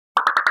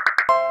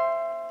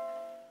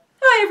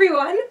Hi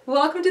everyone!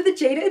 Welcome to the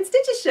Jayda and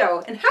Stitches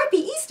show, and happy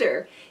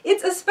Easter!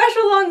 It's a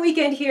special long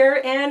weekend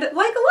here, and like a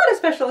lot of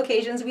special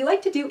occasions, we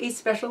like to do a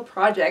special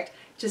project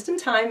just in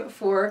time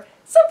for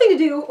something to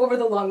do over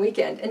the long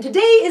weekend, and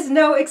today is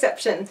no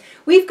exception.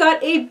 We've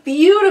got a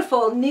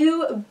beautiful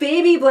new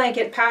baby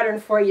blanket pattern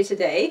for you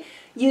today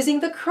using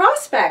the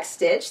crossback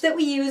stitch that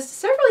we used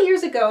several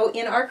years ago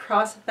in our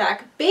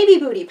crossback baby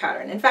booty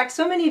pattern. In fact,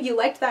 so many of you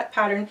liked that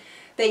pattern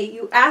that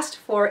you asked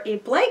for a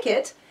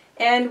blanket,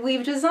 and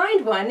we've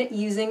designed one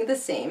using the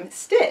same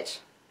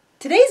stitch.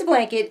 Today's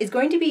blanket is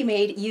going to be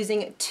made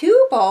using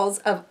 2 balls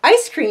of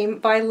ice cream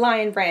by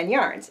Lion Brand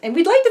Yarns, and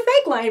we'd like to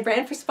thank Lion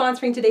Brand for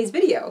sponsoring today's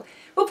video.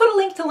 We'll put a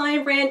link to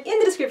Lion Brand in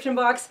the description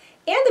box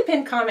and the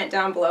pinned comment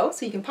down below,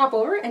 so you can pop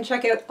over and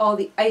check out all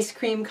the ice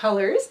cream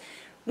colors.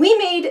 We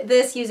made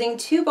this using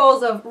 2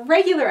 balls of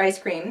regular ice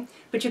cream,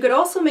 but you could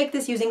also make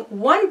this using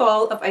 1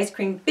 ball of ice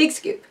cream Big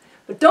Scoop.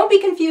 But don't be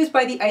confused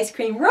by the ice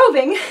cream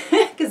roving,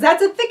 because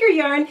that's a thicker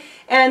yarn,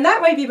 and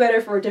that might be better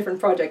for a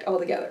different project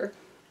altogether.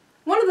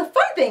 One of the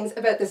fun things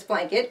about this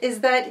blanket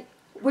is that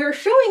we're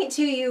showing it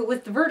to you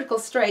with the vertical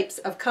stripes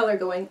of color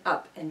going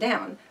up and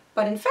down,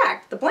 but in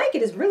fact the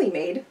blanket is really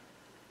made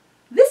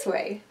this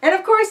way. And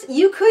of course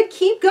you could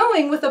keep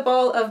going with a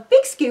ball of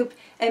Big Scoop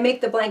and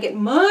make the blanket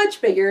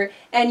much bigger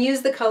and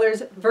use the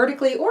colors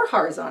vertically or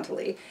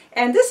horizontally.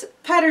 And this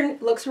pattern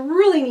looks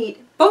really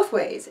neat both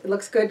ways. It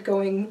looks good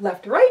going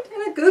left to right,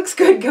 and it looks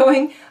good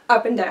going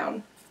up and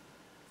down.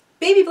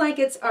 Baby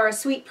blankets are a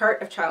sweet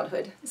part of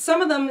childhood.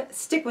 Some of them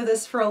stick with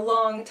us for a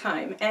long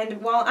time,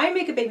 and while I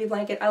make a baby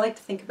blanket, I like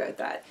to think about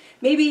that.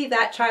 Maybe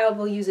that child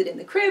will use it in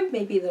the crib,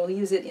 maybe they'll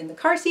use it in the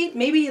car seat,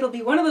 maybe it'll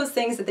be one of those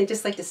things that they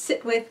just like to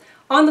sit with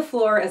on the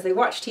floor as they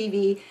watch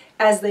TV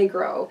as they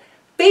grow.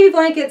 Baby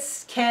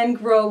blankets can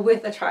grow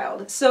with a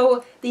child,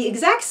 so the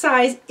exact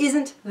size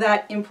isn't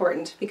that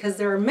important because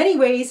there are many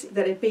ways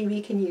that a baby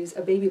can use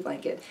a baby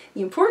blanket.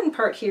 The important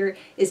part here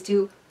is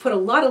to put a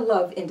lot of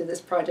love into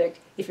this project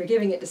if you're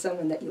giving it to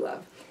someone that you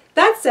love.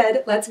 That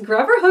said, let's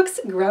grab our hooks,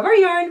 grab our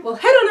yarn, we'll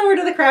head on over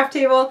to the craft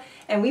table,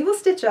 and we will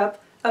stitch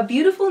up a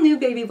beautiful new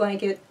baby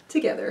blanket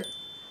together.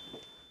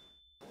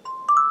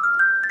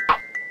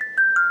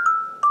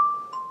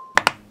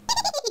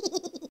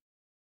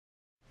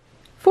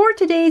 For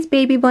today's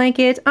baby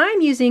blanket, I'm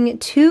using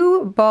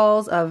 2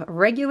 balls of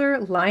regular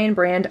Lion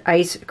Brand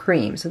ice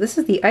cream. So this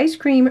is the ice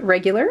cream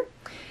regular.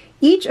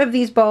 Each of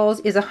these balls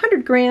is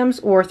 100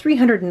 grams or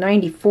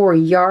 394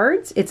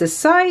 yards. It's a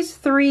size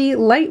 3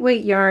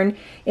 lightweight yarn.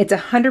 It's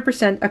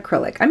 100%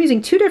 acrylic. I'm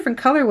using 2 different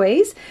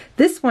colorways.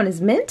 This one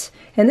is mint,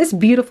 and this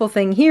beautiful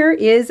thing here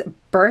is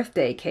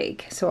birthday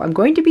cake. So I'm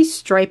going to be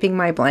striping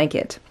my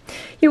blanket.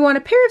 You want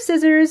a pair of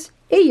scissors,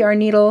 a yarn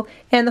needle,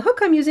 and the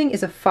hook I'm using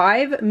is a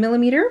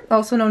 5mm,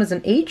 also known as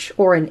an H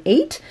or an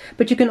 8,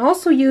 but you can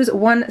also use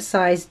one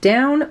size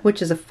down,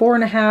 which is a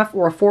 4.5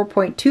 or a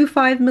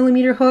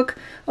 4.25mm hook,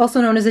 also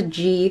known as a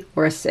G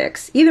or a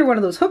 6. Either one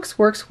of those hooks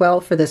works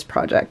well for this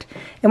project.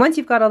 And once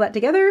you've got all that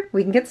together,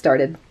 we can get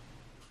started.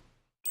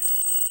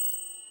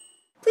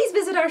 Please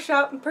visit our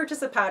shop and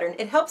purchase a pattern.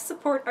 It helps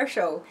support our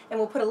show, and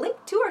we'll put a link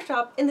to our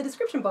shop in the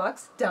description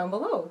box down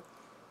below.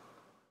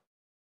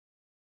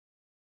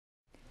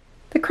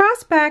 The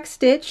crossback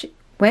stitch,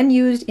 when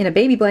used in a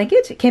baby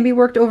blanket, can be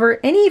worked over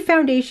any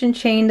foundation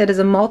chain that is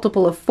a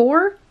multiple of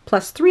 4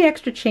 plus 3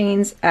 extra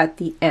chains at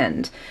the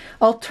end.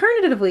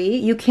 Alternatively,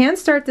 you can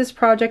start this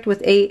project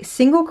with a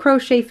single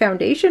crochet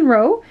foundation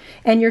row,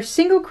 and your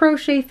single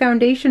crochet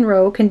foundation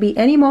row can be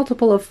any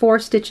multiple of 4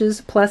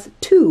 stitches plus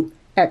 2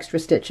 extra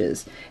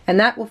stitches, and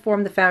that will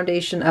form the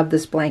foundation of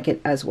this blanket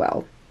as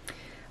well.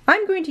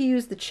 I'm going to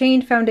use the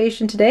chained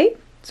foundation today,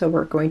 so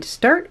we're going to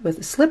start with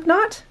a slip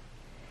knot.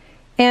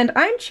 And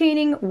I'm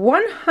chaining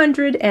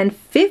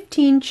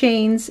 115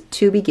 chains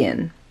to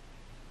begin.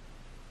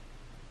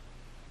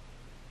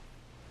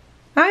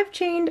 I've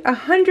chained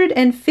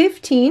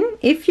 115.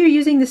 If you're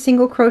using the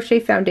single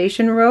crochet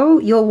foundation row,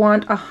 you'll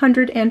want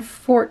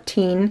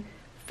 114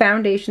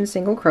 foundation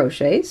single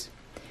crochets.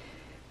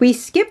 We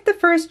skip the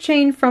first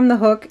chain from the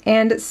hook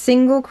and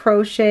single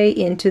crochet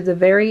into the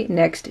very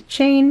next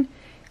chain,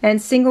 and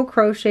single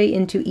crochet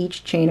into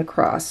each chain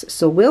across.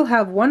 So we'll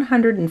have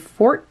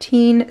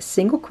 114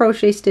 single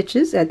crochet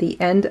stitches at the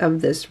end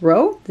of this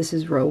row. This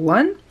is row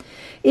 1.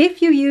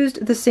 If you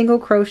used the single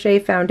crochet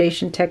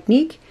foundation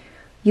technique,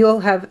 you'll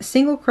have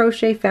single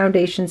crochet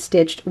foundation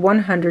stitched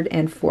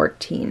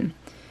 114.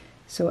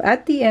 So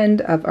at the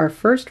end of our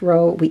first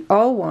row, we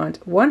all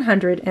want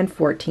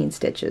 114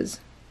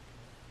 stitches.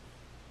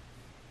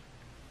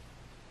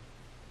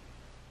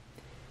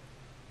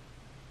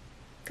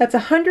 That's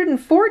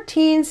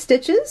 114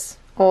 stitches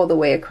all the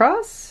way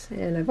across,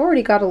 and I've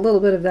already got a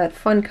little bit of that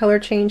fun color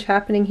change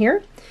happening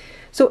here.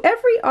 So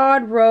every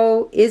odd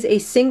row is a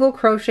single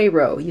crochet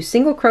row. You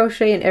single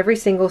crochet in every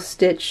single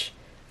stitch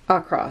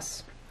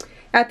across.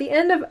 At the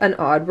end of an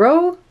odd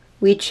row,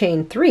 we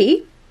chain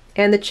 3,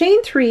 and the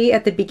chain 3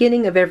 at the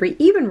beginning of every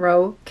even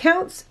row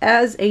counts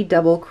as a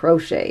double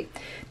crochet.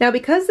 Now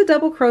because the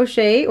double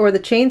crochet or the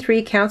chain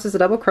 3 counts as a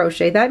double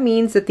crochet, that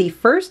means that the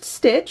first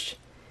stitch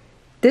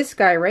This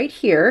guy right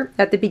here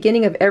at the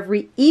beginning of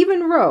every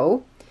even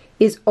row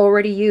is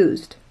already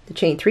used. The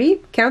chain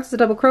 3 counts as a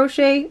double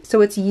crochet,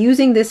 so it's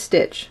using this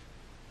stitch.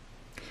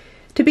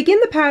 To begin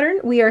the pattern,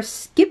 we are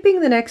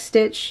skipping the next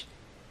stitch,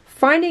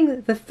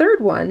 finding the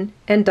third one,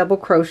 and double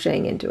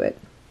crocheting into it.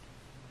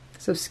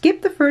 So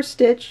skip the first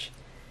stitch,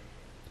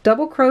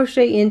 double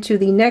crochet into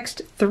the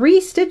next 3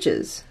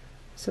 stitches.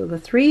 So the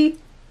 3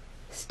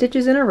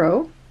 stitches in a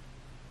row.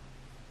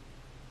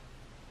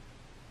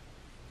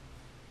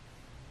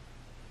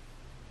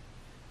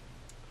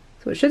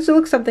 So it should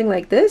look something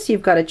like this.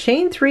 You've got a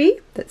chain 3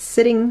 that's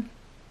sitting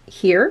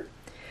here.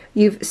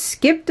 You've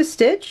skipped a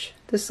stitch.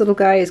 This little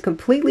guy is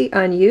completely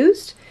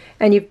unused,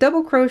 and you've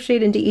double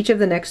crocheted into each of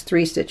the next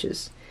 3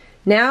 stitches.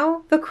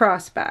 Now the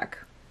cross back.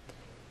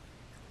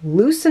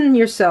 Loosen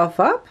yourself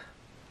up,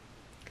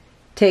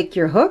 take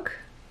your hook,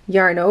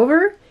 yarn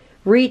over,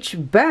 reach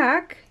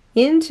back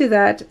into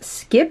that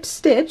skipped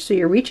stitch, so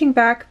you're reaching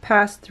back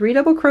past 3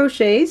 double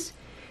crochets.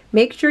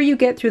 Make sure you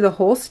get through the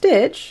whole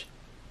stitch,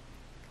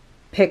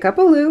 pick up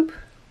a loop,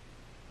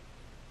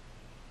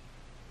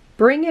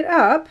 bring it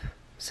up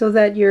so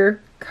that you're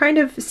kind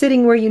of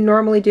sitting where you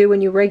normally do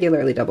when you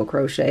regularly double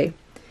crochet,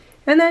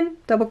 and then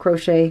double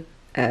crochet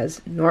as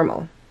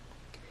normal.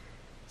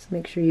 So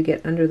make sure you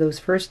get under those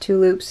first 2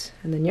 loops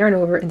and then yarn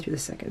over and through the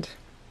second.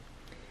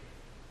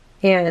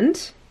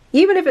 And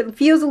even if it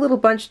feels a little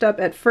bunched up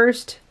at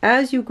first,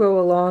 as you go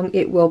along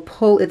it will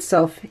pull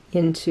itself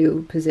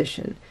into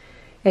position.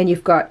 And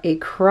you've got a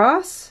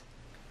cross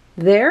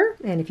there,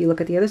 and if you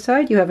look at the other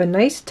side you have a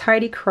nice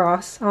tidy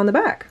cross on the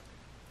back.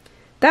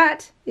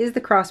 That is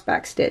the cross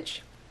back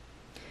stitch.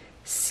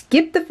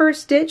 Skip the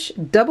first stitch,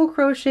 double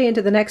crochet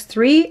into the next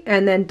 3,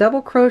 and then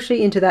double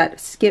crochet into that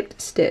skipped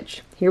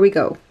stitch. Here we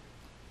go.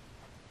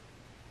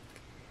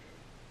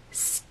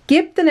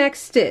 Skip the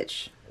next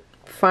stitch,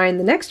 find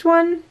the next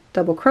one,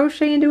 double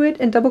crochet into it,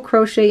 and double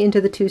crochet into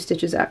the 2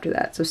 stitches after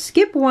that. So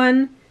skip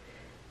 1,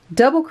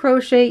 double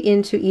crochet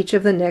into each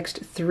of the next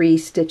 3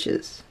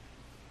 stitches.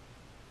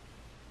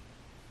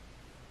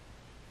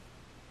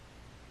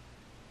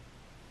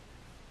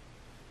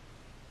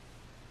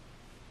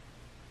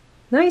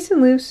 Nice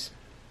and loose,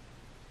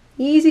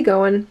 easy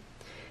going.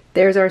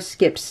 There's our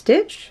skipped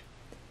stitch,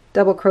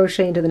 double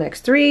crochet into the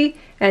next 3,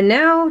 and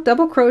now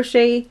double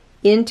crochet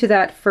into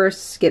that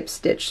first skip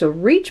stitch. So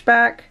reach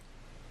back,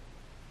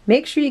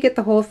 make sure you get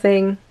the whole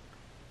thing,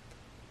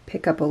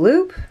 pick up a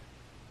loop,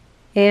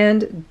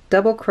 and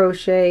double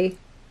crochet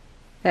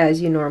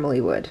as you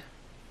normally would.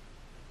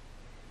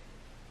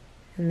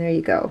 And there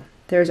you go.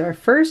 There's our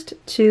first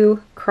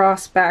 2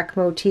 cross back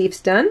motifs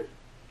done.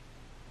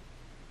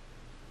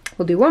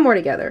 We'll do one more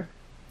together.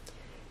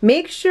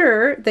 Make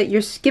sure that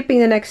you're skipping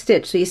the next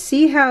stitch. So you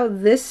see how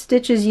this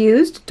stitch is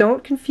used?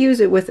 Don't confuse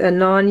it with a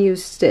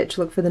non-used stitch.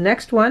 Look for the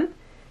next one.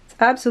 It's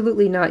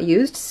absolutely not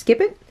used.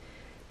 Skip it.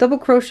 Double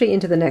crochet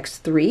into the next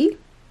 3.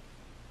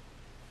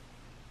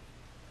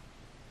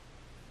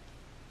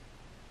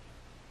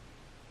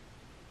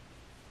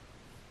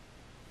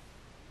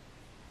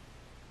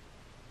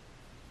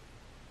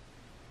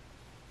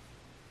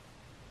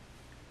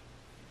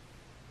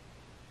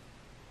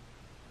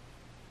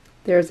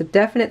 There's a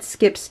definite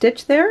skip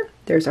stitch there.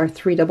 There's our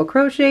 3 double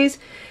crochets,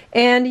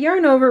 and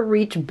yarn over,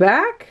 reach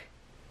back,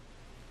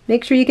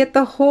 make sure you get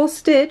the whole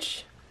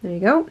stitch, there you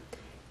go,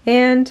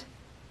 and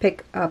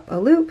pick up a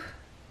loop,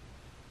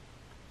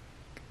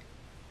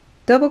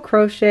 double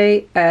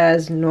crochet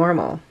as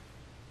normal.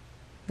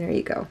 There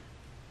you go.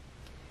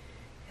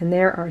 And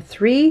there are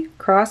 3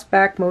 cross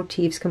back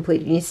motifs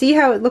completed. And you see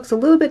how it looks a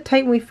little bit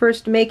tight when we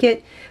first make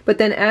it, but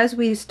then as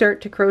we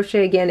start to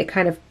crochet again it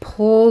kind of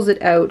pulls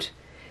it out,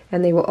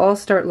 and they will all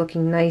start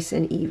looking nice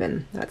and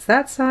even. That's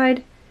that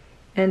side,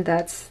 and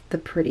that's the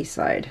pretty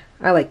side.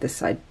 I like this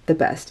side the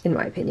best, in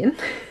my opinion.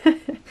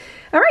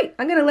 All right,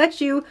 I'm gonna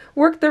let you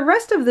work the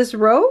rest of this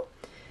row.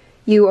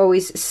 You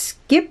always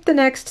skip the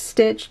next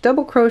stitch,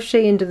 double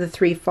crochet into the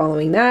 3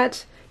 following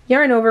that,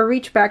 yarn over,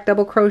 reach back,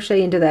 double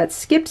crochet into that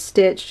skipped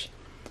stitch,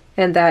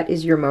 and that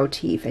is your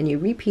motif. And you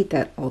repeat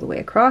that all the way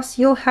across.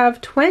 You'll have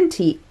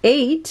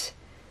 28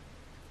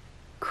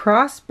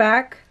 cross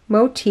back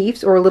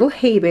motifs, or little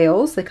hay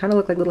bales. They kind of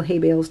look like little hay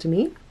bales to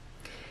me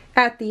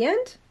at the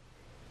end,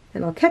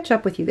 and I'll catch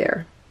up with you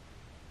there.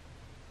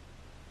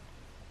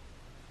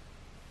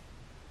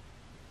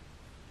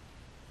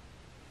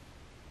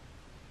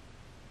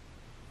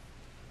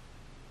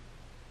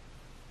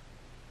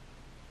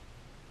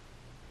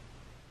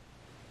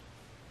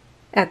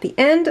 At the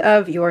end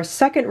of your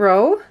second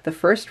row, the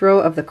first row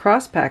of the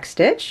cross back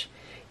stitch,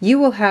 you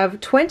will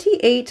have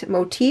 28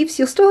 motifs.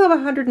 You'll still have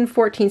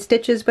 114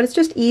 stitches, but it's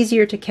just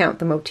easier to count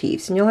the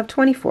motifs, and you'll have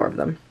 24 of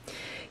them.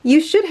 You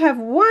should have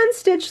 1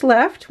 stitch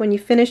left when you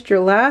finished your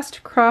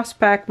last cross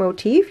back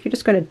motif. You're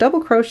just going to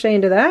double crochet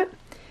into that.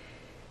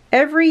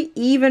 Every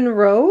even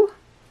row,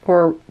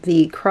 or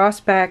the cross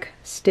back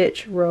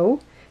stitch row,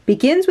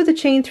 begins with a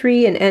chain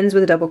 3 and ends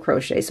with a double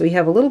crochet. So you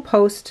have a little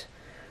post,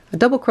 a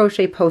double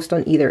crochet post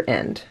on either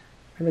end.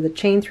 Remember, the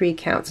chain 3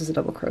 counts as a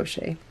double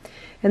crochet.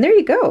 And there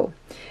you go.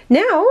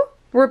 Now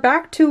we're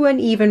back to an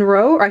even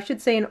row, or I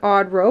should say an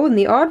odd row, and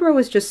the odd row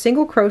is just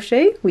single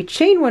crochet. We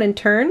chain one and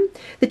turn.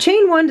 The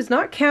chain one does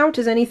not count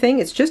as anything,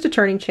 it's just a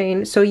turning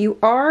chain, so you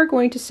are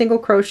going to single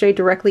crochet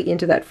directly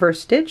into that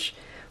first stitch,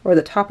 or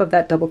the top of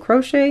that double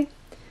crochet.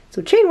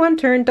 So chain one,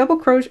 turn, double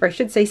crochet, or I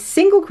should say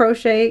single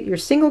crochet. You're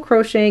single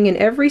crocheting in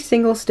every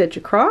single stitch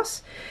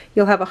across.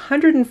 You'll have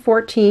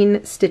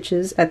 114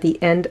 stitches at the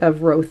end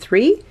of row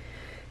 3.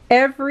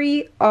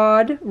 Every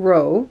odd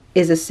row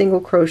is a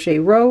single crochet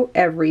row.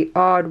 Every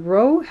odd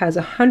row has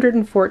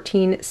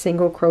 114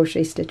 single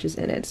crochet stitches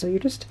in it. So you're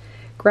just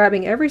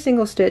grabbing every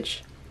single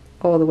stitch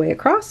all the way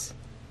across.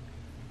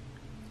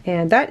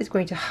 And that is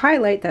going to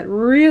highlight that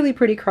really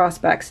pretty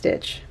crossback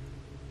stitch.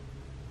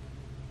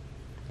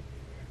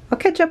 I'll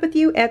catch up with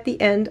you at the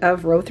end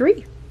of row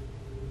 3.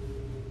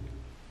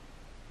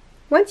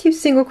 Once you've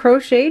single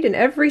crocheted in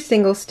every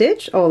single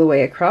stitch all the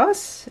way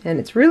across, and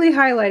it's really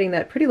highlighting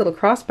that pretty little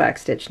crossback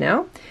stitch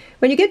now,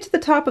 when you get to the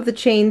top of the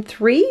chain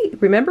 3,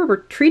 remember we're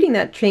treating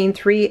that chain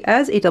 3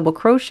 as a double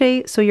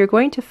crochet, so you're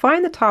going to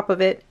find the top of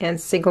it and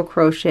single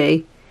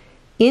crochet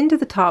into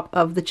the top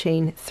of the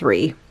chain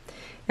 3.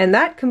 And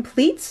that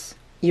completes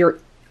your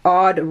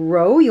odd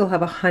row. You'll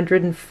have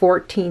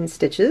 114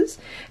 stitches,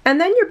 and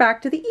then you're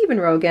back to the even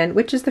row again,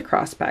 which is the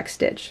crossback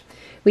stitch.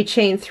 We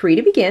chain 3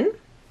 to begin.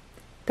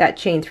 That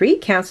chain 3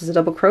 counts as a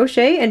double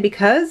crochet, and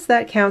because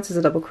that counts as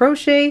a double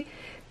crochet,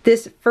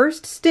 this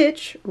first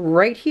stitch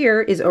right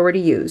here is already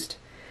used.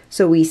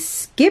 So we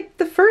skip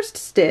the first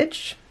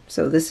stitch,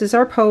 so this is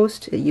our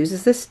post, it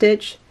uses this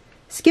stitch,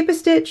 skip a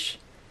stitch,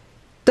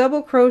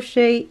 double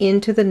crochet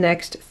into the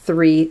next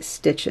 3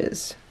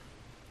 stitches.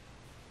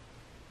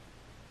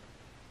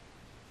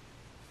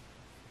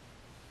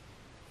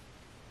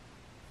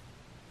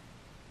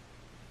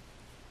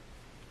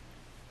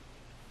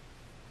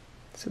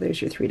 So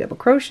there's your 3 double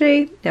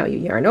crochet. Now you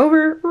yarn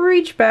over,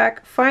 reach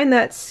back, find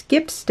that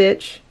skipped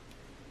stitch,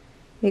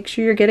 make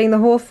sure you're getting the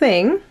whole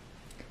thing,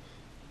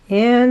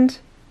 and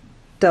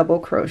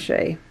double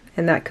crochet.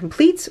 And that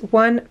completes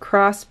one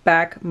cross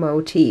back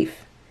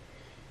motif.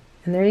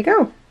 And there you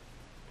go.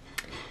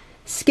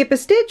 Skip a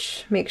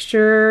stitch, make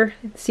sure,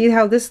 see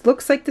how this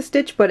looks like the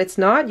stitch, but it's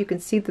not. You can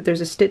see that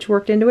there's a stitch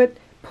worked into it.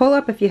 Pull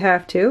up if you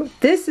have to.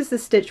 This is the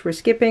stitch we're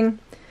skipping.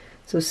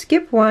 So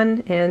skip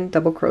 1 and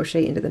double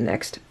crochet into the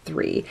next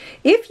 3.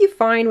 If you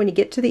find when you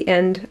get to the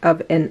end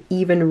of an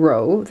even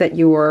row that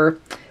you're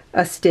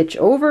a stitch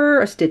over,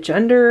 a stitch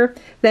under,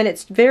 then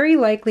it's very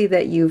likely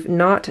that you've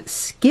not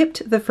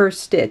skipped the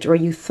first stitch, or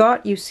you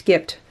thought you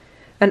skipped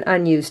an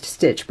unused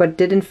stitch but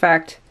did in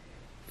fact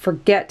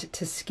forget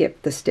to skip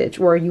the stitch,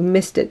 or you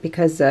missed it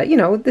because you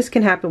know, this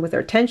can happen with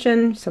our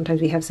tension. Sometimes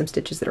we have some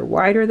stitches that are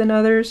wider than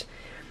others.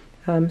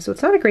 So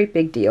it's not a great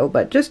big deal,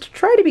 but just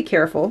try to be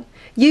careful.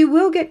 You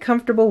will get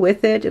comfortable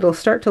with it. It'll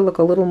start to look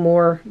a little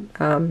more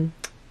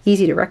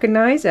easy to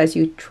recognize as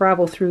you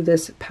travel through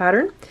this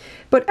pattern.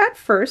 But at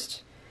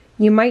first,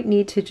 you might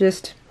need to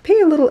just pay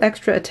a little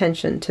extra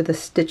attention to the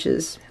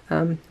stitches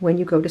when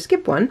you go to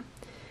skip one.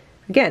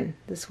 Again,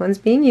 this one's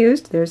being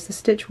used. There's the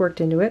stitch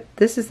worked into it.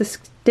 This is the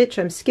stitch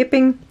I'm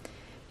skipping.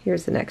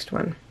 Here's the next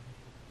one.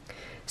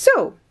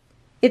 So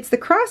it's the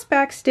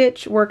crossback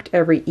stitch worked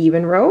every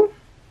even row.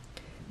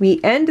 We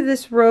end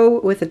this row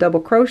with a double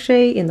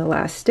crochet in the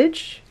last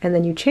stitch, and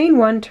then you chain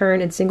 1,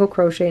 turn, and single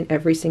crochet in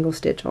every single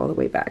stitch all the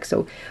way back.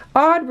 So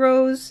odd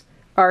rows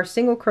are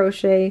single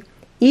crochet,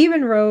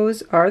 even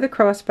rows are the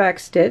crossback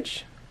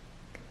stitch.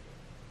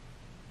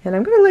 And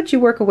I'm going to let you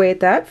work away at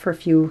that for a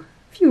few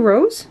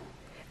rows.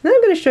 And then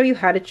I'm going to show you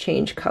how to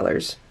change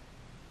colors.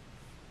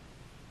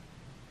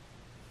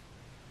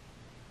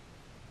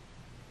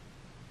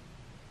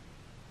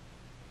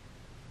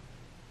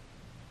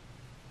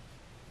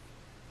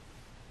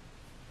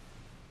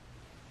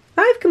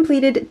 I've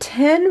completed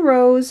 10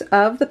 rows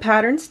of the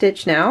pattern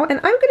stitch now, and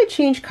I'm going to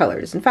change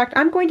colors. In fact,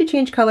 I'm going to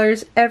change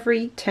colors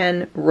every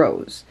 10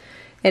 rows.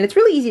 And it's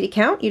really easy to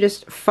count. You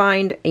just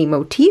find a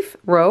motif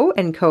row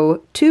and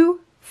go 2,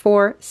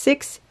 4,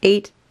 6,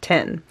 8,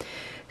 10.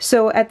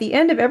 So at the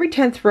end of every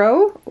 10th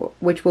row,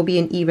 which will be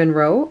an even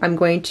row, I'm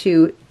going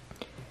to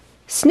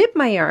snip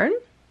my yarn,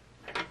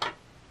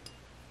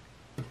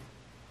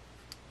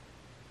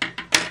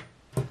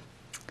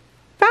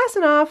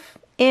 fasten off,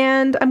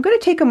 and I'm going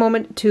to take a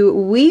moment to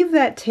weave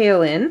that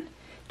tail in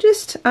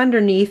just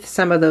underneath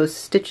some of those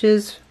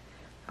stitches,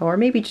 or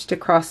maybe just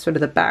across sort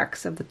of the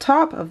backs of the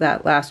top of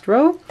that last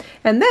row.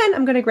 And then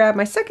I'm going to grab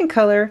my second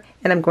color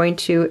and I'm going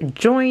to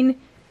join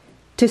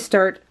to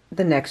start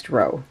the next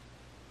row.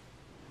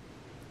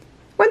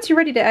 Once you're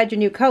ready to add your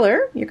new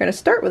color, you're going to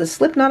start with a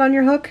slip knot on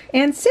your hook,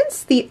 and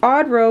since the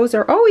odd rows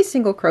are always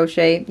single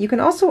crochet, you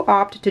can also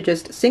opt to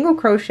just single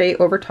crochet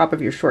over top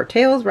of your short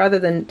tails rather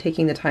than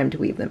taking the time to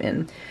weave them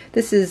in.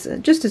 This is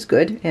just as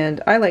good,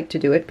 and I like to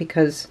do it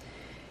because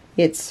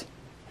it's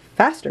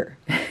faster.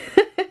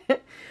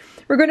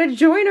 We're going to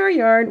join our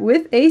yarn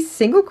with a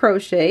single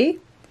crochet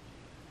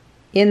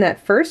in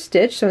that first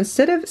stitch. So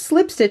instead of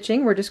slip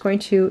stitching, we're just going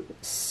to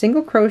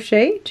single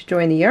crochet to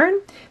join the yarn.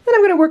 Then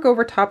I'm going to work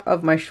over top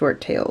of my short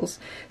tails.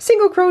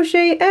 Single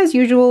crochet as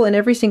usual in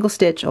every single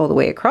stitch all the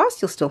way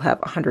across. You'll still have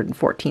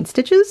 114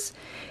 stitches,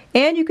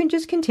 and you can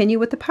just continue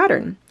with the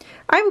pattern.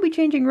 I will be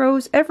changing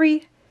rows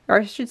every,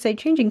 or I should say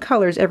changing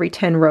colors every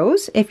 10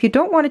 rows. If you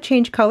don't want to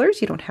change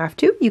colors, you don't have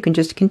to. You can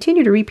just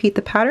continue to repeat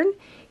the pattern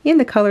in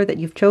the color that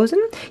you've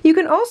chosen. You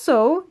can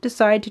also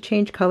decide to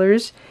change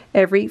colors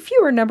every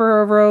fewer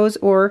number of rows,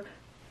 or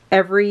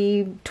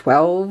every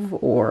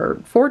 12 or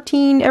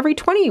 14, every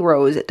 20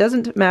 rows. It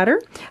doesn't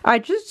matter. I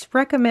just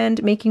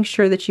recommend making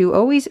sure that you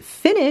always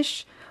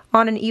finish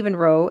on an even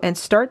row and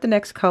start the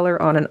next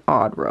color on an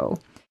odd row.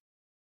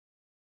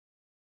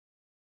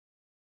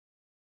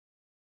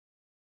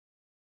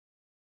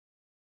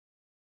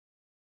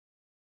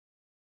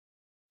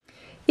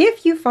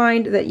 If you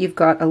find that you've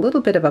got a little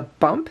bit of a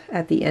bump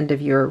at the end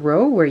of your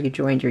row where you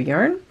joined your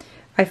yarn,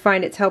 I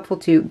find it's helpful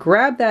to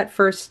grab that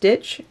first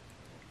stitch,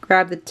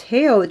 grab the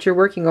tail that you're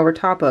working over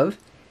top of,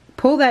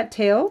 pull that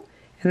tail,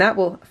 and that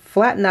will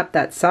flatten up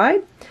that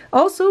side.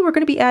 Also, we're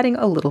going to be adding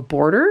a little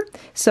border,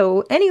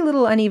 so any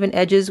little uneven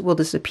edges will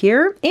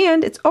disappear,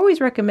 and it's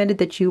always recommended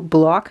that you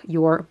block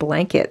your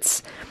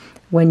blankets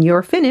when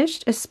you're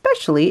finished,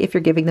 especially if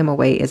you're giving them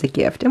away as a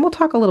gift. And we'll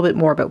talk a little bit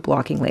more about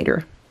blocking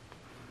later.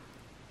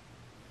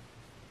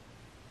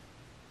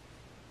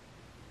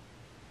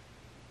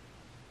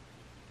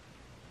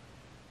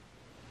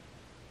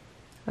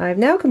 I've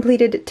now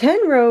completed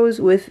 10 rows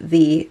with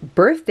the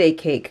birthday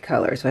cake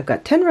color. So I've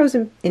got 10 rows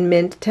in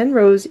mint, 10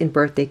 rows in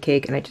birthday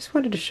cake, and I just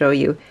wanted to show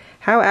you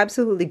how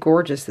absolutely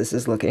gorgeous this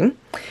is looking.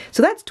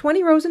 So that's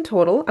 20 rows in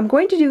total. I'm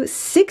going to do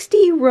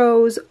 60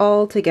 rows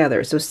all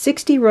together. So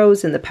 60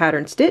 rows in the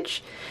pattern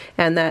stitch,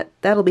 and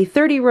that'll be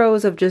 30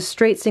 rows of just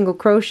straight single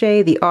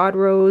crochet, the odd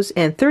rows,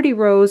 and 30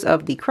 rows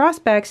of the cross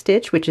back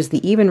stitch, which is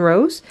the even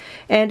rows.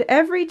 And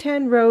every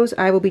 10 rows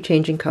I will be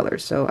changing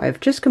colors. So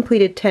I've just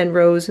completed 10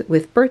 rows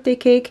with birthday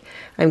cake.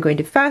 I'm going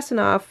to fasten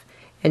off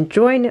and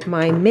join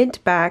my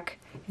mint back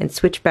and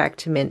switch back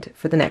to mint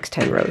for the next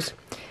 10 rows.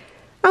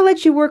 I'll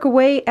let you work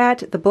away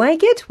at the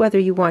blanket, whether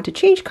you want to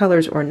change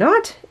colors or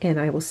not,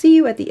 and I will see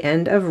you at the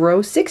end of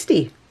row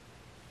 60.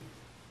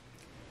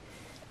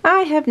 I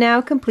have now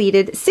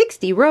completed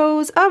 60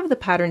 rows of the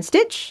pattern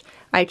stitch.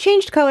 I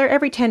changed color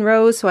every 10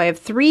 rows, so I have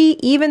 3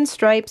 even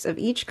stripes of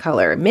each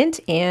color, mint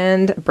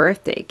and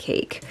birthday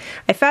cake.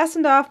 I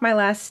fastened off my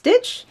last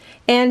stitch,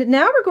 and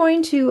now we're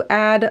going to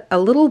add a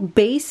little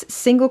base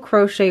single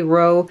crochet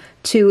row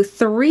to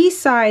 3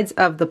 sides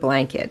of the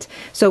blanket.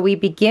 So we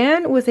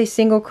began with a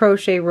single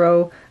crochet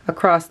row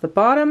across the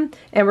bottom,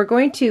 and we're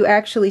going to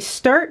actually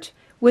start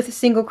with a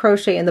single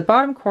crochet in the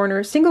bottom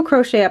corner, single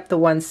crochet up the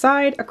one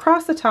side,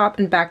 across the top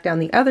and back down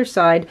the other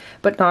side,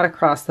 but not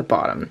across the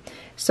bottom.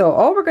 So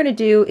all we're going to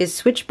do is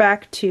switch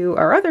back to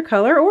our other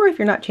color, or if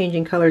you're not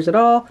changing colors at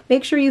all,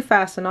 make sure you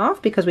fasten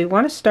off because we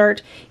want to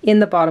start in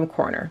the bottom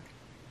corner.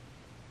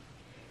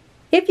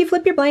 If you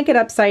flip your blanket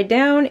upside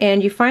down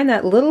and you find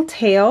that little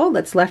tail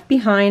that's left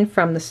behind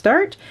from the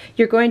start,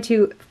 you're going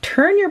to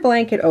turn your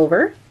blanket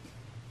over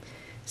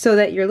so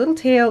that your little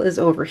tail is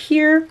over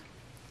here.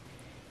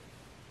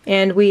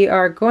 And we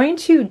are going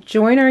to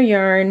join our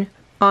yarn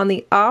on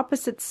the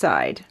opposite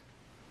side.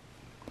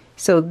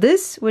 So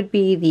this would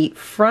be the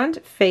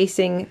front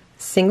facing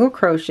single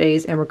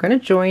crochets, and we're going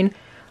to join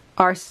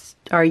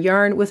our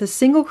yarn with a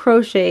single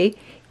crochet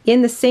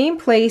in the same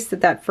place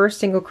that that first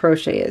single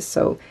crochet is.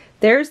 So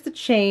there's the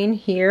chain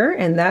here,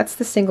 and that's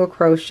the single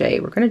crochet.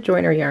 We're going to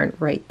join our yarn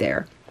right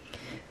there.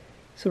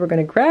 So we're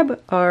going to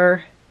grab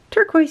our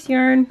turquoise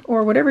yarn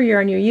or whatever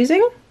yarn you're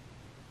using.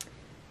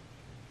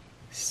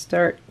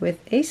 Start with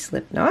a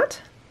slip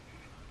knot,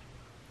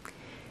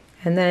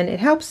 and then it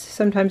helps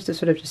sometimes to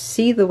sort of just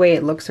see the way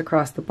it looks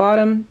across the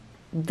bottom.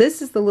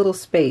 This is the little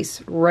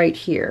space right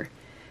here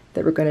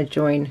that we're going to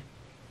join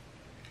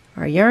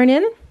our yarn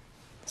in,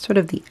 sort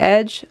of the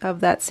edge of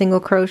that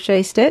single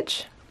crochet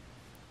stitch.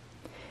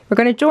 We're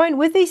going to join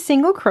with a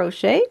single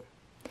crochet,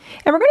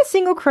 and we're going to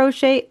single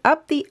crochet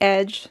up the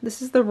edge. This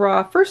is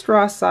the first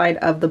raw side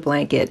of the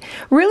blanket.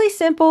 Really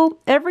simple.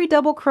 Every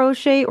double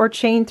crochet or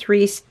chain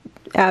 3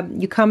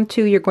 you come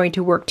to, you're going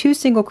to work 2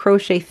 single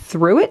crochet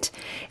through it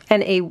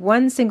and a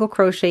 1 single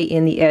crochet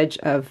in the edge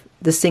of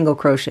the single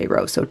crochet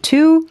row. So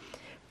 2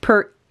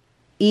 per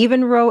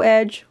even row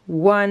edge,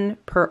 1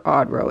 per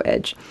odd row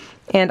edge.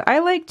 And I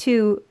like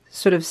to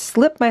sort of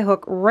slip my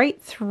hook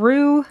right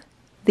through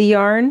the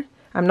yarn.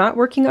 I'm not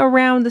working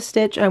around the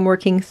stitch, I'm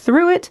working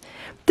through it.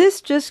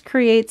 This just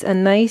creates a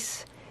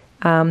nice,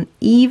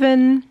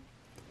 even,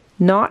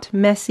 not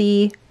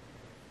messy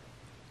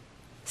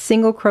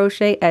single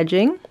crochet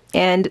edging.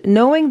 And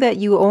knowing that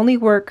you only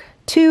work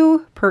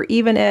 2 per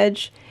even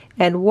edge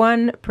and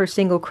 1 per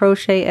single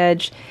crochet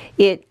edge,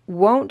 it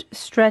won't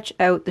stretch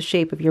out the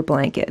shape of your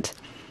blanket.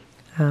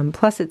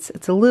 Plus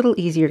it's a little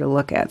easier to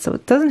look at, so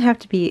it doesn't have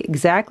to be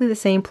exactly the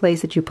same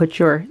place that you put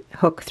your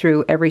hook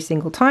through every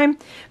single time,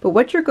 but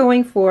what you're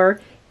going for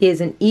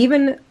is an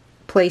even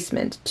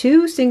placement.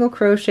 2 single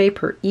crochet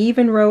per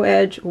even row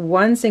edge,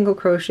 1 single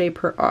crochet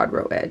per odd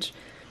row edge.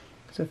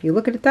 So if you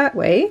look at it that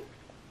way,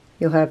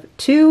 you'll have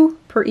 2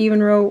 per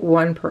even row,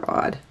 1 per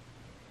odd.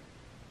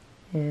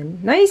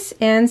 And nice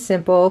and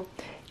simple.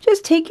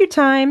 Just take your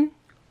time.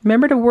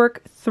 Remember to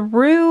work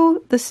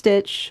through the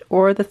stitch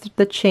or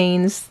the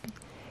chains.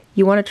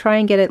 You want to try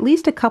and get at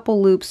least a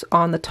couple loops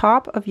on the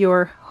top of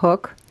your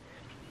hook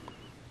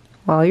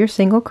while you're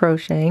single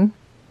crocheting.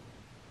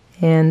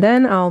 And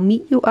then I'll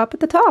meet you up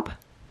at the top.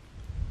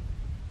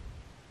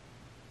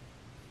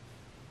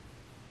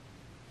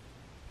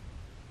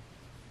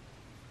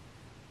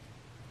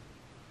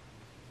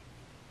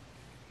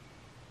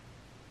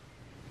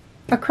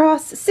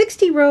 Across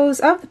 60 rows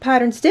of the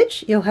pattern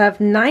stitch, you'll have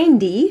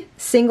 90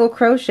 single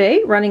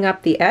crochet running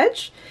up the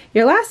edge.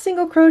 Your last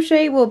single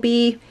crochet will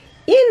be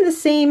in the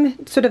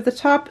same, sort of the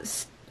top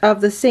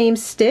of the same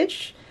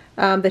stitch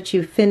that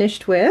you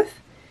finished with.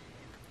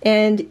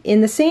 And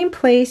in the same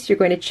place, you're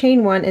going to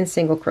chain 1 and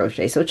single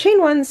crochet. So chain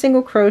 1,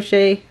 single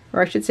crochet,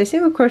 or I should say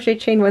single crochet,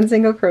 chain 1,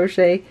 single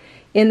crochet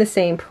in the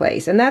same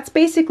place. And that's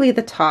basically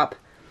the top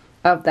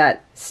of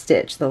that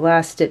stitch, the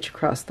last stitch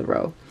across the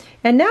row.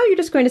 And now you're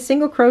just going to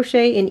single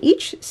crochet in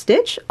each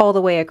stitch all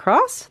the way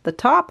across the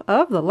top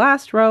of the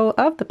last row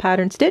of the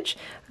pattern stitch.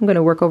 I'm going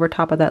to work over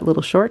top of that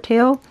little short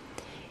tail.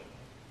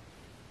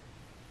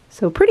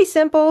 So pretty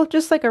simple,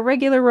 just like a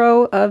regular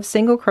row of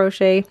single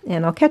crochet,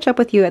 and I'll catch up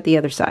with you at the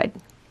other side.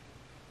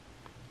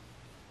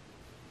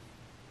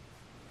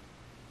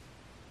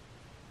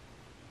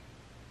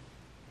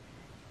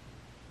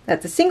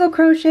 That's a single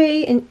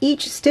crochet in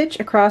each stitch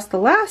across the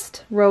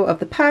last row of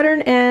the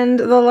pattern, and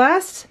the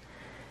last,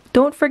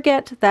 don't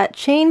forget that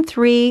chain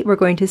 3, we're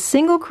going to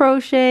single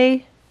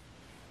crochet,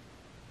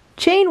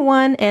 chain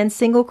 1 and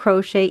single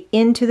crochet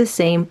into the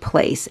same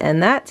place,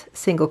 and that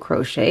single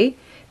crochet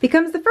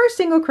becomes the first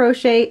single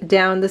crochet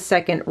down the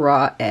second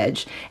raw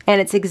edge, and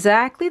it's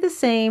exactly the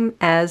same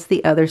as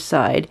the other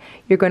side.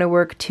 You're going to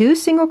work 2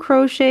 single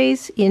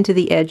crochets into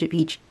the edge of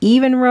each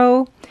even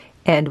row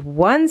and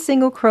 1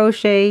 single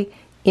crochet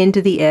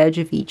into the edge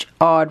of each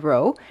odd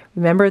row.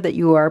 Remember that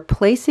you are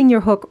placing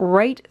your hook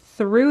right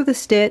through the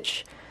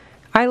stitch.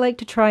 I like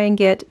to try and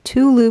get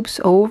 2 loops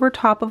over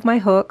top of my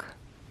hook,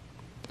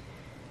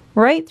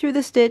 right through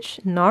the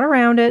stitch, not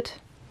around it,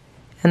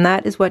 and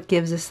that is what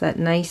gives us that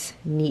nice,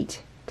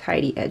 neat,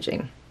 tidy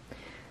edging.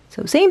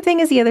 So same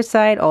thing as the other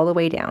side, all the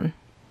way down.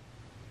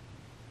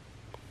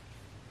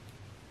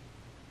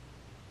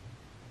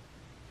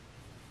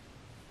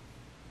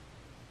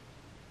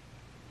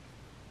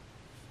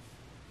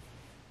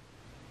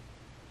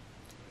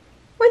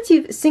 Once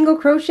you've single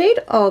crocheted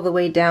all the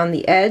way down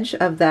the edge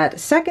of that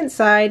second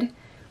side,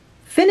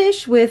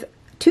 finish with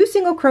 2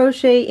 single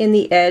crochet in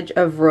the edge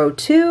of row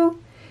 2.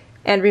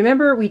 And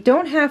remember, we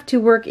don't have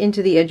to work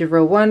into the edge of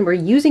row 1. We're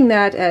using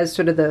that as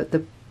sort of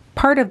the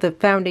part of the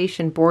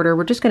foundation border.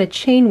 We're just going to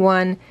chain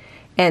 1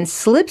 and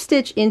slip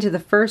stitch into the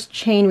first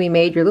chain we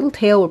made. Your little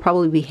tail will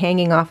probably be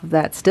hanging off of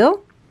that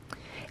still.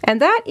 And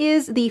that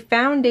is the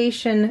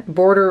foundation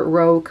border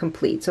row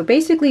complete. So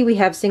basically we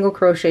have single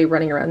crochet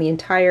running around the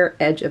entire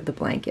edge of the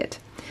blanket.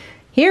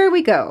 Here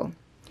we go.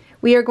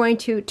 We are going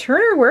to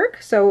turn our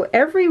work. So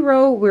every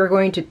row we're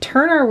going to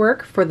turn our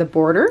work for the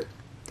border.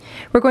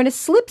 We're going to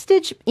slip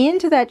stitch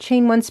into that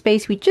chain 1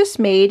 space we just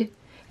made,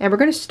 and we're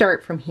going to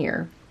start from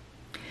here.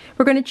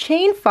 We're going to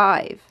chain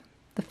 5.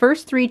 The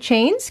first 3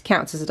 chains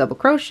counts as a double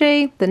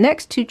crochet. The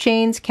next 2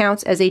 chains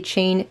counts as a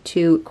chain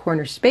 2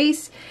 corner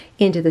space.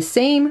 Into the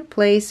same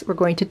place we're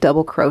going to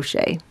double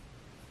crochet.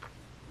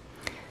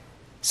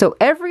 So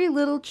every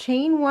little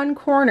chain 1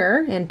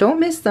 corner, and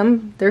don't miss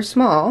them, they're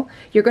small,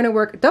 you're going to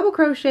work double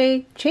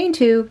crochet, chain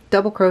 2,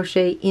 double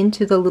crochet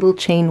into the little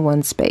chain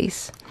 1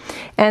 space.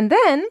 And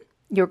then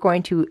you're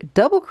going to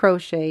double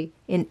crochet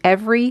in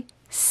every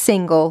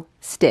single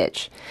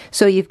stitch.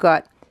 So you've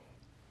got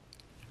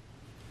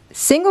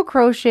single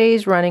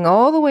crochets running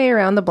all the way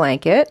around the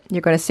blanket.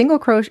 You're going to single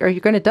crochet, or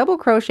you're going to double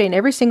crochet in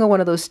every single one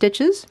of those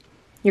stitches.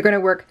 You're going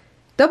to work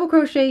double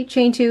crochet,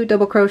 chain 2,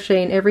 double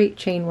crochet in every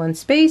chain 1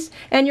 space,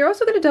 and you're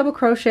also going to double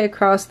crochet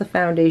across the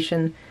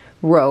foundation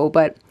row,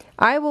 but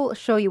I will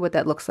show you what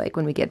that looks like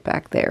when we get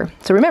back there.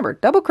 So remember,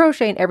 double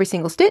crochet in every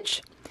single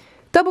stitch,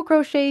 double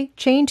crochet,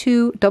 chain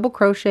 2, double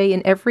crochet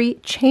in every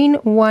chain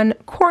 1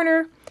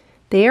 corner.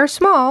 They are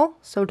small,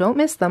 so don't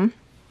miss them.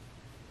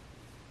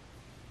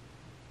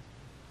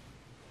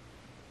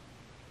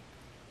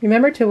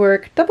 Remember to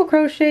work double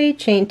crochet,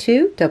 chain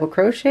 2, double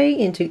crochet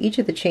into each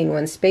of the chain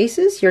 1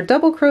 spaces. You're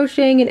double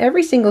crocheting in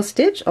every single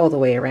stitch all the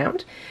way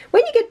around.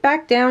 When you get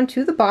back down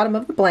to the bottom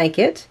of the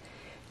blanket,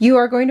 you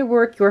are going to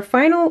work your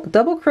final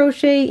double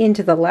crochet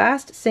into the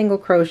last single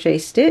crochet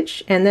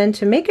stitch, and then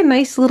to make a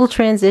nice little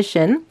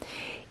transition,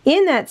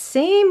 in that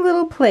same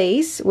little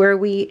place where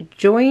we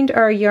joined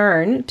our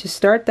yarn to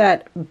start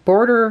that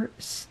border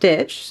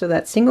stitch, so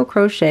that single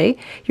crochet,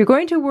 you're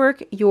going to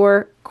work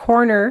your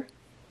corner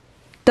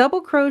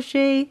double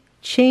crochet,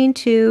 chain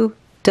 2,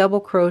 double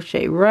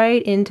crochet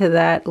right into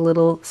that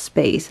little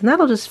space, and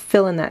that'll just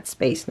fill in that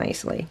space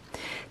nicely.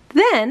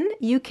 Then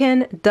you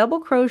can double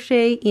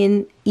crochet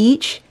in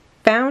each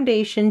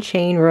foundation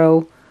chain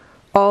row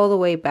all the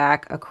way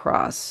back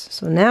across.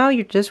 So now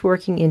you're just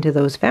working into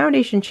those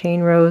foundation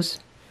chain rows,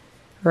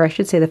 or I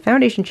should say the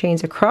foundation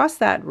chains across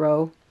that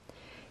row,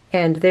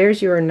 and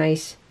there's your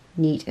nice,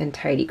 neat and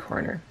tidy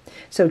corner.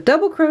 So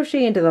double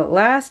crochet into the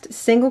last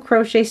single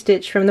crochet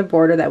stitch from the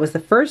border. That was the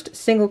first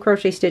single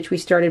crochet stitch we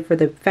started for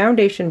the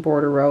foundation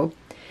border row,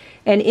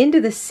 and into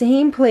the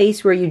same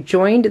place where you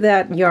joined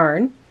that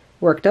yarn,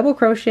 work double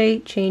crochet,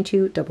 chain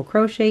 2, double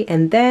crochet,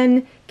 and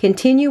then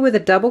continue with a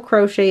double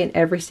crochet in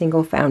every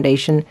single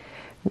foundation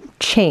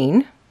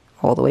chain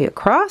all the way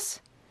across,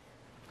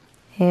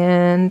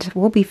 and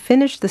we'll be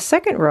finished the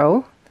second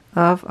row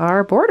of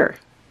our border.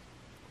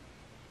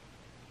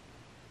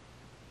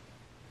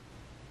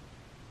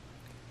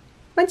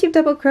 Once you've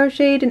double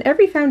crocheted in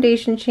every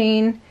foundation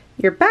chain,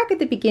 you're back at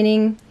the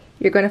beginning.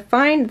 You're going to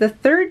find the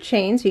third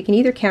chain, so you can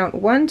either count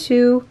 1,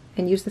 2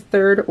 and use the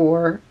third,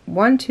 or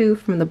 1, 2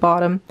 from the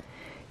bottom.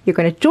 You're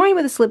going to join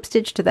with a slip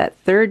stitch to that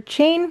third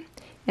chain,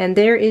 and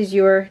there is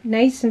your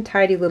nice and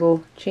tidy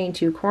little chain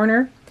 2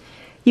 corner.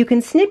 You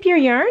can snip your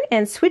yarn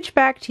and switch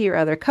back to your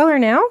other color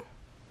now.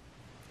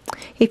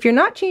 If you're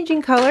not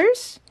changing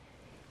colors,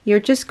 you're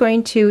just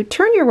going to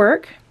turn your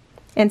work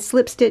and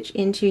slip stitch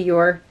into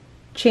your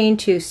chain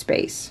 2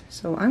 space.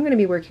 So I'm going to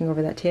be working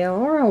over that tail,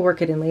 or I'll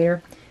work it in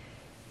later.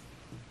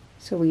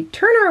 So we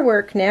turn our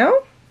work now.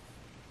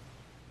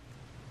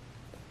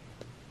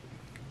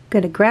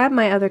 Going to grab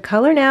my other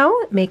color now,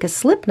 make a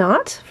slip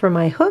knot for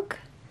my hook.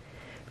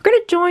 We're going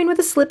to join with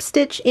a slip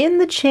stitch in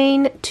the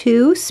chain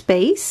 2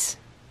 space.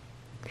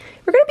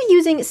 We're going to be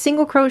using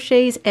single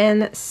crochets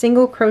and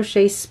single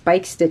crochet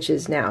spike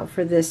stitches now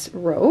for this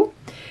row,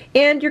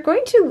 and you're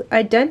going to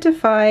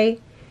identify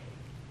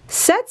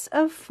sets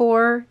of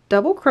 4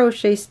 double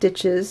crochet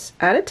stitches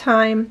at a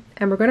time,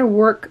 and we're going to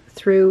work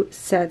through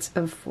sets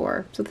of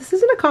 4. So this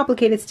isn't a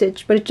complicated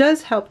stitch, but it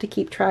does help to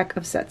keep track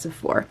of sets of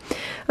 4.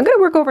 I'm going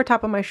to work over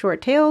top of my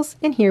short tails,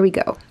 and here we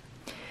go.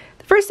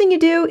 The first thing you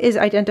do is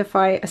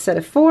identify a set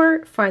of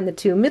 4, find the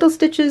 2 middle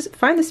stitches,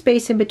 find the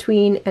space in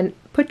between, and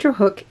put your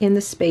hook in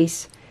the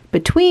space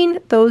between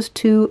those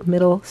 2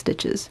 middle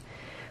stitches.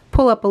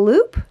 Pull up a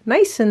loop,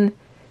 nice and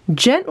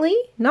gently,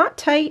 not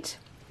tight.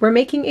 We're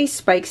making a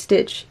spike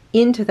stitch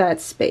into that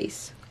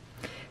space.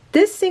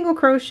 This single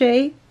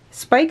crochet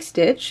spike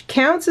stitch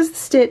counts as the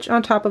stitch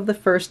on top of the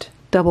first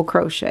double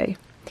crochet.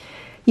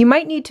 You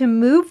might need to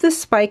move the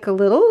spike a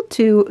little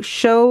to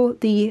show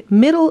the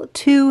middle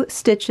 2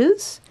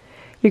 stitches.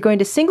 You're going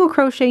to single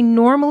crochet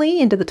normally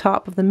into the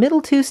top of the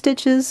middle 2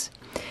 stitches,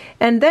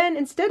 and then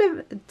instead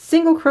of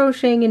single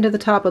crocheting into the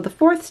top of the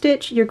 4th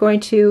stitch, you're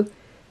going to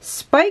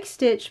spike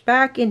stitch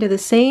back into the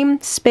same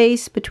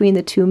space between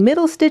the 2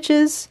 middle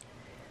stitches,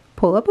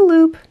 pull up a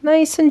loop,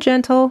 nice and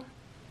gentle,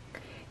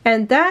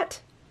 and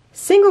that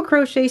single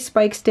crochet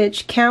spike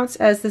stitch counts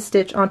as the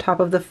stitch on top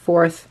of the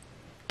 4th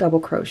double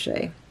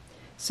crochet.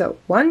 So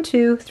 1,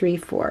 2, 3,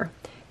 4,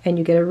 and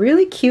you get a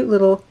really cute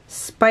little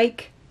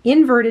spike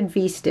inverted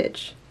V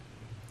stitch.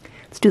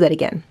 Let's do that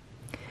again.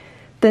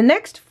 The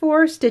next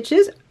 4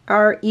 stitches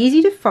are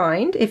easy to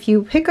find. If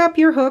you pick up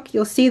your hook,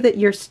 you'll see that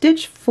your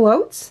stitch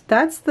floats.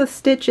 That's the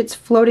stitch it's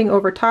floating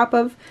over top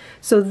of.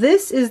 So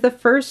this is the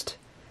first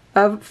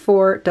of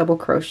 4 double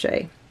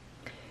crochet.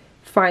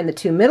 Find the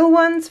 2 middle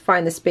ones,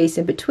 find the space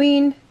in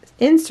between,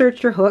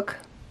 insert your hook,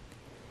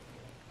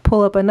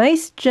 pull up a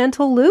nice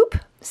gentle loop,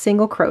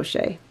 single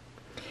crochet.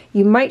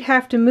 You might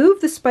have to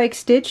move the spike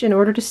stitch in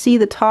order to see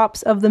the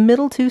tops of the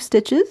middle 2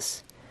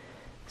 stitches,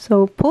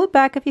 so pull it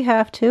back if you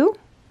have to.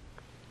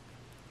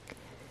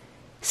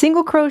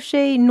 Single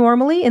crochet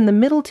normally in the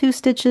middle 2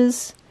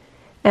 stitches,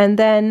 and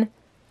then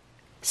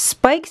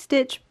spike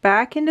stitch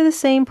back into the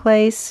same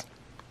place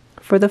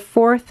for the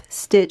 4th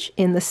stitch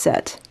in the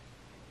set.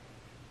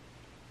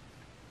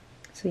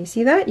 So you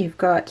see that? You've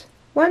got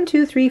 1,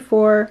 2, 3,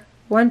 4,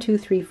 1, 2,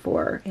 3,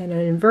 4, and an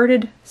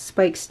inverted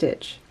spike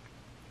stitch.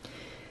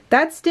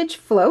 That stitch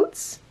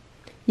floats.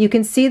 You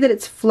can see that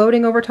it's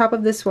floating over top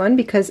of this one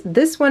because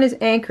this one is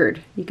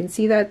anchored. You can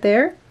see that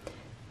there.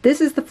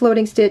 This is the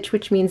floating stitch,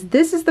 which means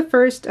this is the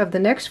first of the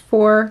next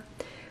 4.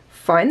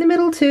 Find the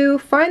middle 2,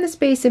 find the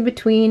space in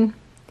between,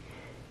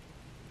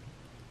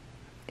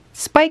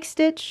 spike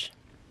stitch,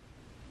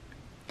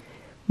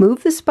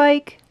 move the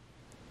spike,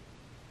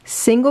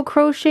 single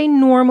crochet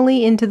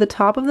normally into the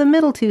top of the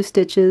middle 2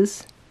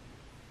 stitches,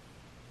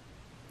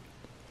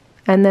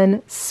 and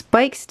then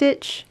spike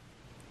stitch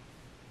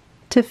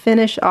to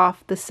finish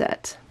off the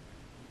set.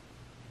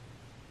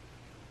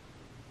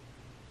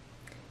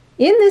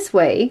 In this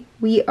way,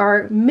 we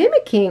are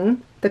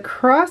mimicking the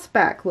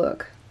crossback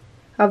look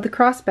of the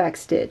crossback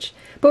stitch,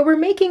 but we're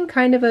making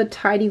kind of a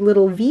tidy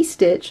little V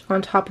stitch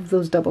on top of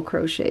those double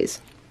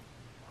crochets.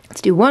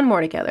 Let's do one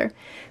more together.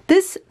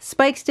 This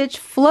spike stitch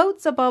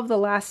floats above the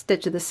last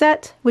stitch of the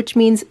set, which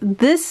means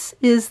this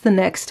is the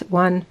next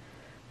one.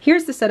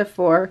 Here's the set of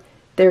 4.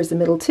 There's the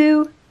middle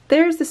 2.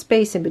 There's the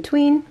space in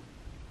between.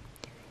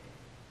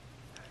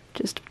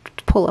 Just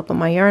pull up on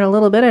my yarn a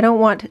little bit. I don't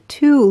want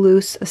too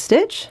loose a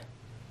stitch.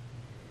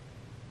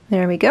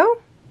 There we go.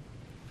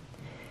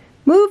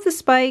 Move the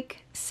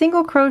spike,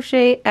 single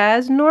crochet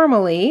as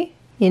normally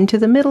into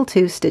the middle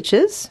 2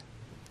 stitches,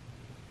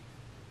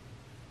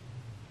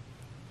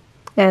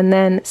 and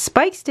then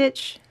spike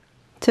stitch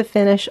to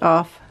finish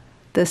off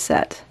the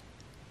set.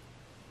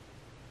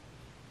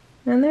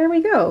 And there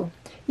we go.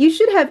 You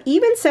should have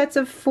even sets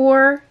of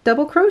 4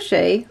 double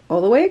crochet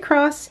all the way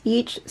across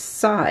each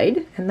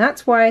side, and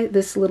that's why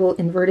this little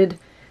inverted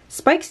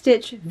spike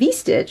stitch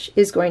V-stitch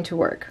is going to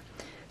work.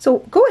 So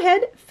go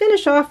ahead,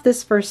 finish off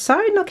this first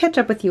side, and I'll catch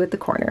up with you at the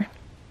corner.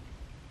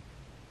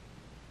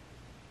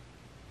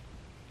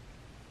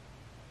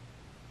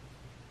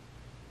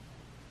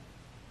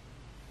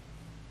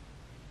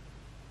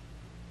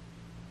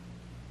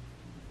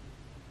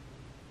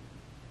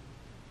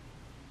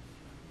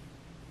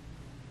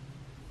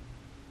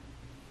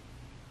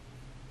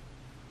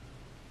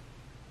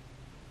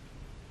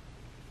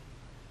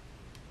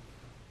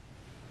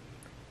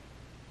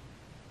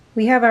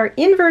 We have our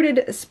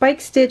inverted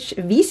spike stitch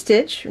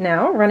V-stitch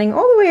now running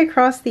all the way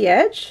across the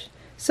edge.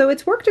 So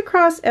it's worked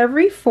across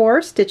every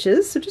 4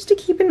 stitches, so just to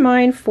keep in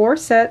mind 4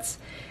 sets.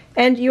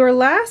 And your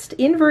last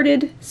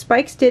inverted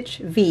spike stitch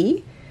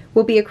V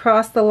will be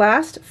across the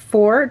last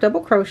 4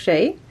 double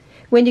crochet.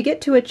 When you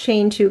get to a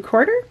chain 2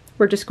 corner,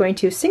 we're just going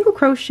to single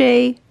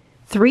crochet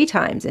 3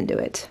 times into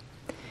it.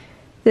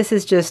 This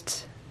is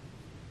just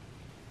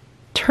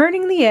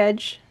turning the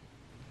edge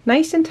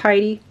nice and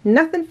tidy,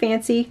 nothing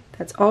fancy.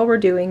 That's all we're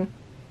doing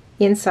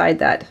inside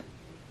that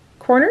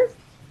corner.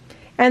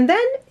 And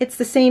then it's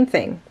the same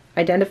thing.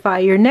 Identify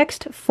your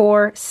next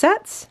 4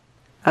 sets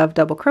of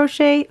double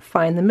crochet,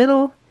 find the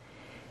middle,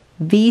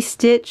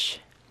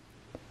 V-stitch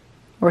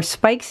or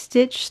spike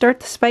stitch, start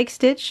the spike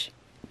stitch,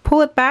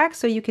 pull it back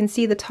so you can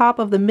see the top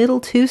of the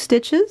middle 2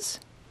 stitches,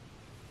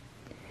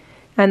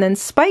 and then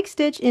spike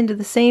stitch into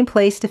the same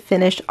place to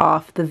finish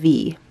off the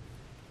V,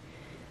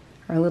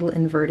 our little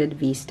inverted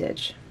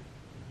V-stitch.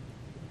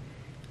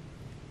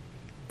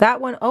 That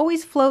one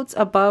always floats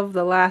above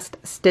the last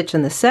stitch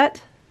in the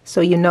set, so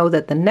you know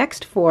that the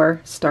next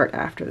 4 start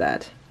after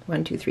that.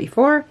 1, 2, 3,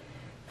 4.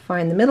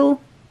 Find the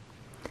middle,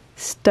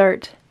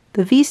 start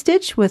the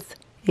V-stitch with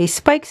a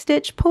spike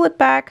stitch, pull it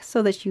back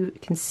so that you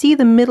can see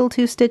the middle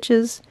 2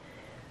 stitches,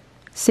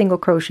 single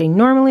crochet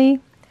normally,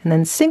 and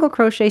then single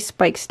crochet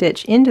spike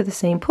stitch into the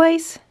same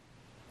place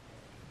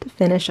to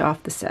finish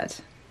off the set.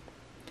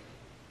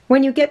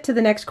 When you get to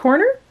the next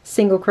corner,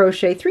 single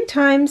crochet 3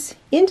 times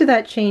into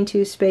that chain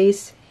 2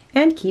 space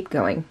and keep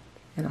going.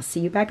 And I'll see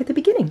you back at the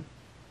beginning.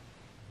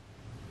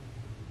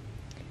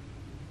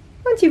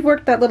 Once you've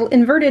worked that little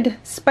inverted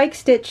spike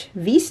stitch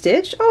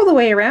V-stitch all the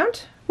way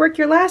around, work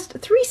your last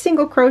 3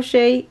 single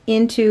crochet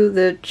into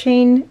the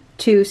chain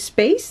 2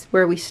 space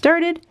where we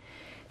started.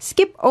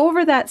 Skip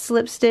over that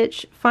slip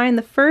stitch, find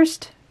the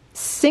first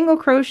single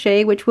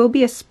crochet, which will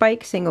be a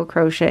spike single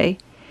crochet,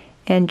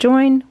 and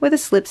join with a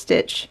slip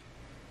stitch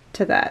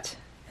to that.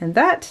 And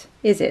that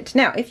is it.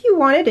 Now, if you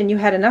wanted and you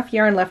had enough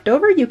yarn left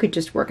over, you could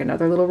just work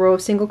another little row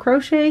of single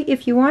crochet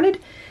if you wanted,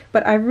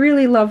 but I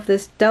really love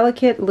this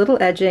delicate little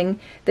edging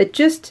that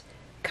just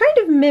kind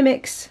of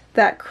mimics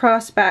that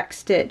cross back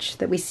stitch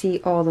that we see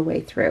all the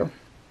way through.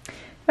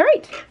 All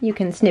right, you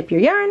can snip your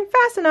yarn,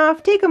 fasten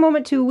off, take a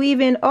moment to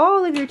weave in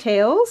all of your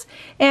tails,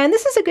 and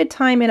this is a good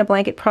time in a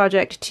blanket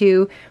project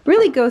to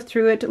really go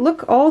through it,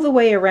 look all the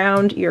way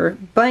around your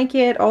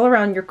blanket, all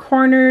around your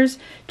corners,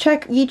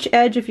 check each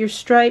edge of your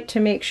stripe to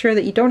make sure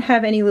that you don't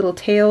have any little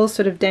tails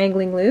sort of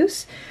dangling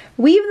loose.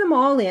 Weave them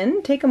all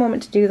in, take a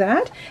moment to do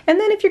that, and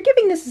then if you're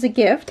giving this as a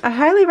gift, I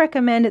highly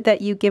recommend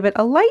that you give it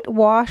a light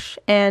wash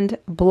and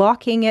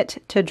blocking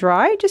it to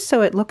dry, just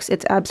so it looks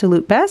its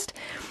absolute best.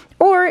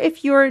 Or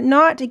if you're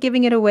not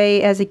giving it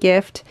away as a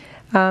gift,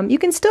 you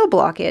can still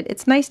block it.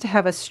 It's nice to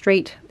have a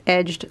straight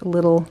edged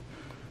little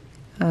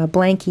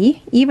blankie,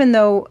 even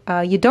though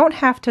you don't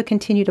have to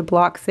continue to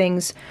block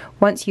things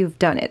once you've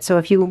done it. So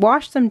if you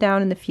wash them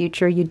down in the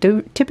future, you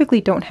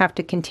typically don't have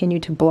to continue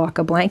to block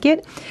a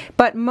blanket.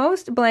 But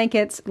most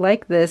blankets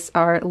like this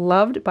are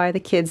loved by the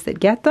kids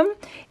that get them,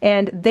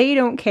 and they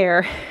don't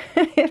care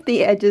if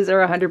the edges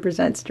are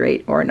 100%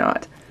 straight or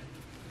not.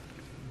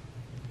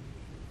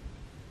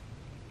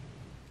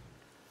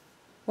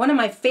 One of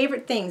my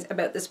favorite things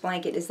about this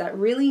blanket is that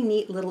really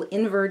neat little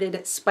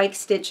inverted spike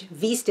stitch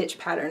V-stitch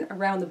pattern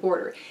around the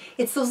border.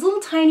 It's those little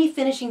tiny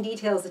finishing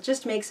details that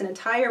just makes an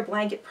entire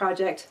blanket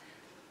project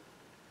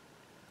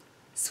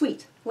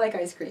sweet, like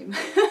ice cream.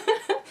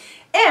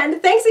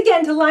 And thanks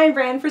again to Lion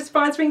Brand for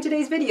sponsoring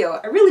today's video.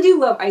 I really do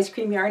love ice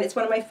cream yarn. It's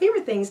one of my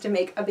favorite things to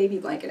make a baby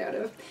blanket out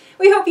of.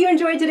 We hope you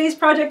enjoyed today's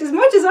project as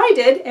much as I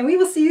did, and we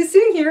will see you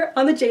soon here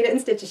on the Jayda and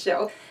Stitches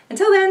Show.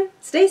 Until then,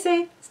 stay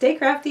safe, stay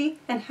crafty,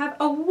 and have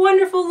a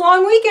wonderful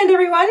long weekend,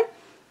 everyone.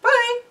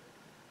 Bye!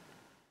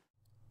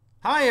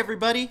 Hi,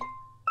 everybody.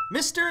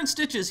 Mr. and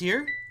Stitches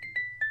here.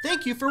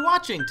 Thank you for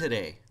watching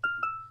today.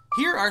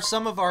 Here are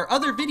some of our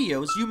other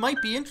videos you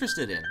might be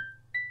interested in.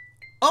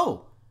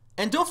 Oh,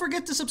 and don't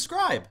forget to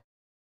subscribe.